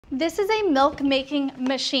This is a milk making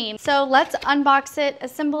machine. So let's unbox it,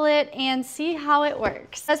 assemble it, and see how it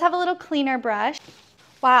works. It does have a little cleaner brush.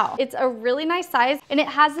 Wow, it's a really nice size and it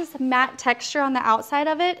has this matte texture on the outside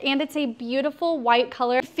of it and it's a beautiful white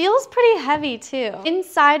color. It feels pretty heavy too.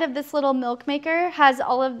 Inside of this little milk maker has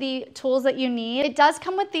all of the tools that you need. It does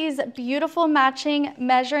come with these beautiful matching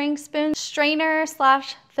measuring spoons, strainer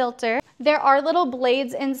slash filter. There are little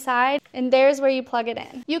blades inside and there's where you plug it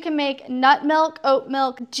in. You can make nut milk, oat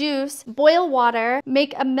milk, juice, boil water,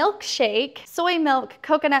 make a milkshake, soy milk,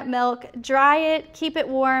 coconut milk, dry it, keep it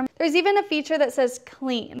warm. There's even a feature that says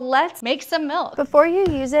clean. Let's make some milk. Before you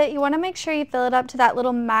use it, you want to make sure you fill it up to that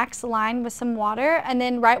little max line with some water, and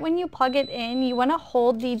then right when you plug it in, you want to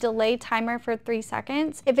hold the delay timer for 3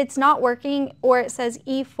 seconds. If it's not working or it says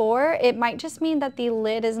E4, it might just mean that the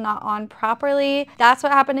lid is not on properly. That's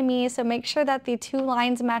what happened to me, so make sure that the 2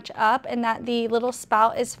 lines match up and that the little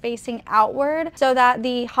spout is facing outward so that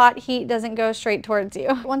the hot heat doesn't go straight towards you.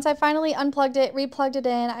 Once I finally unplugged it, replugged it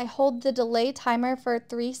in, I hold the delay timer for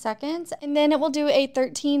 3 seconds and then it will do a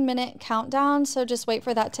 13-minute countdown, so just wait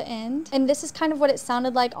for that to end. And this is kind of what it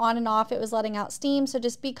sounded like on and off. It was letting out steam, so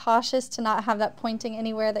just be cautious to not have that pointing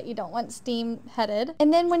anywhere that you don't want steam headed.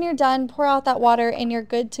 And then when you're done, pour out that water and you're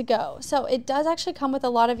good to go. So it does actually come with a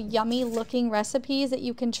lot of yummy looking recipes that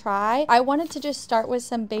you can try. I wanted to just start with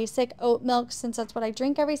some basic oat milk since that's what I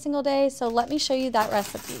drink every single day, so let me show you that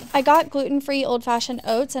recipe. I got gluten-free old-fashioned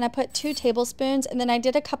oats and I put 2 tablespoons and then I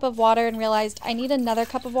did a cup of water and realized I need another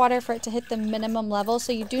cup of water for it to hit the minimum level,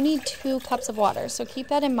 so you do need 2 cups of water, so keep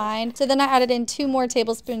that in mind. So then I added in 2 more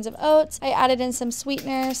tablespoons of oats. I added in some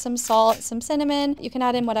sweetener, some salt, some cinnamon. You can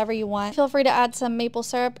add in whatever you want. Feel free to add some maple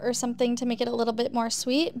syrup or something to make it a little bit more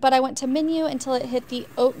sweet, but I went to menu until it hit the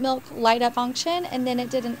oat milk light up function and then it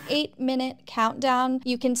did an 8-minute countdown.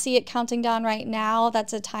 You can see it counting down right now.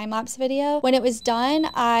 That's a time-lapse video. When it was done,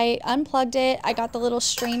 I unplugged it. I got the little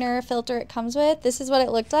strainer filter it comes with. This is what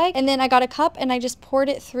it looked like, and then I got a cup and I just poured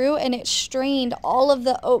it through and it strained all of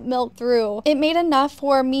the oat milk through. It made enough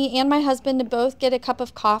for me and my husband to both get a cup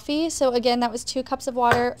of coffee. So again, that was 2 cups of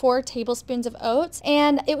water, 4 tablespoons of oats,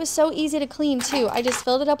 and it was so easy to clean too. I just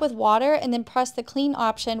filled it up with water and then pressed the clean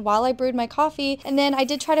option while I brewed my coffee, and then I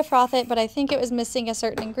did try to froth it, but I think it was missing a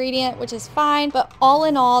certain ingredient, which is fine. But all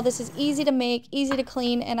in all, this is easy to make, easy to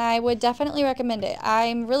clean, and I would definitely recommend it.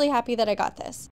 I'm really happy that I got this.